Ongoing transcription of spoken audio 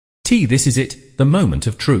This is it, the moment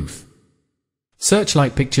of truth.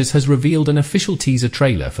 Searchlight Pictures has revealed an official teaser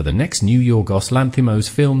trailer for the next new Yorgos Lanthimos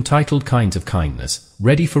film titled Kinds of Kindness,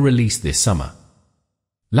 ready for release this summer.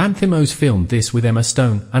 Lanthimos filmed this with Emma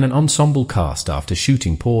Stone and an ensemble cast after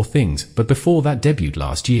shooting Poor Things, but before that debuted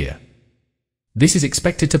last year. This is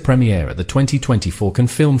expected to premiere at the 2024 Cannes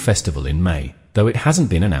Film Festival in May, though it hasn't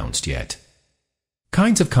been announced yet.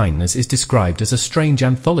 Kinds of Kindness is described as a strange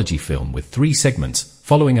anthology film with 3 segments,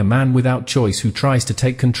 following a man without choice who tries to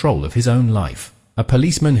take control of his own life, a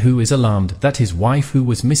policeman who is alarmed that his wife who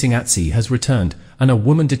was missing at sea has returned, and a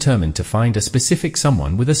woman determined to find a specific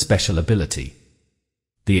someone with a special ability.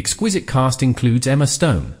 The exquisite cast includes Emma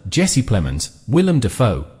Stone, Jesse Plemons, Willem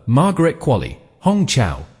Dafoe, Margaret Qualley, Hong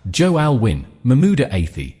Chow, Joe Alwyn, Mahmouda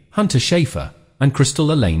Athey, Hunter Schafer, and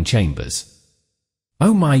Crystal Elaine Chambers.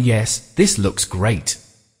 Oh my yes, this looks great!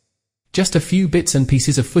 Just a few bits and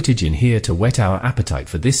pieces of footage in here to whet our appetite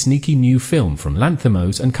for this sneaky new film from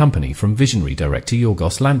Lanthimos and company. From visionary director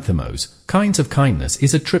Yorgos Lanthimos, Kinds of Kindness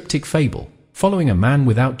is a triptych fable, following a man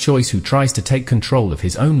without choice who tries to take control of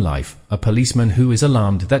his own life, a policeman who is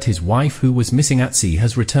alarmed that his wife who was missing at sea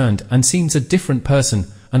has returned and seems a different person,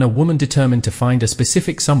 and a woman determined to find a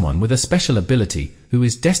specific someone with a special ability who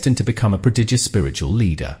is destined to become a prodigious spiritual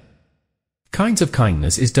leader. Kinds of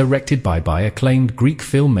Kindness is directed by acclaimed Greek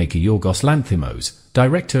filmmaker Yorgos Lanthimos,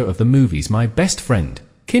 director of the movies My Best Friend,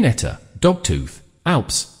 Kineta, Dogtooth,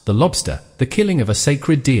 Alps, The Lobster, The Killing of a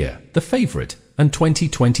Sacred Deer, The Favorite, and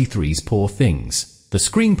 2023's Poor Things. The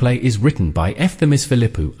screenplay is written by Efthimis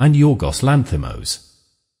Philippou and Yorgos Lanthimos.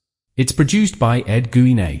 It's produced by Ed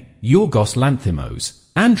Guinet, Yorgos Lanthimos,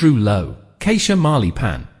 Andrew Lowe, Keisha Marley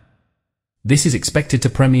Pan. This is expected to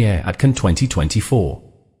premiere at Cannes 2024.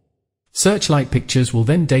 Searchlight Pictures will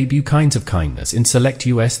then debut Kinds of Kindness in select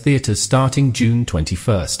US theaters starting June 21,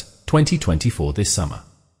 2024 this summer.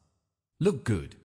 Look good.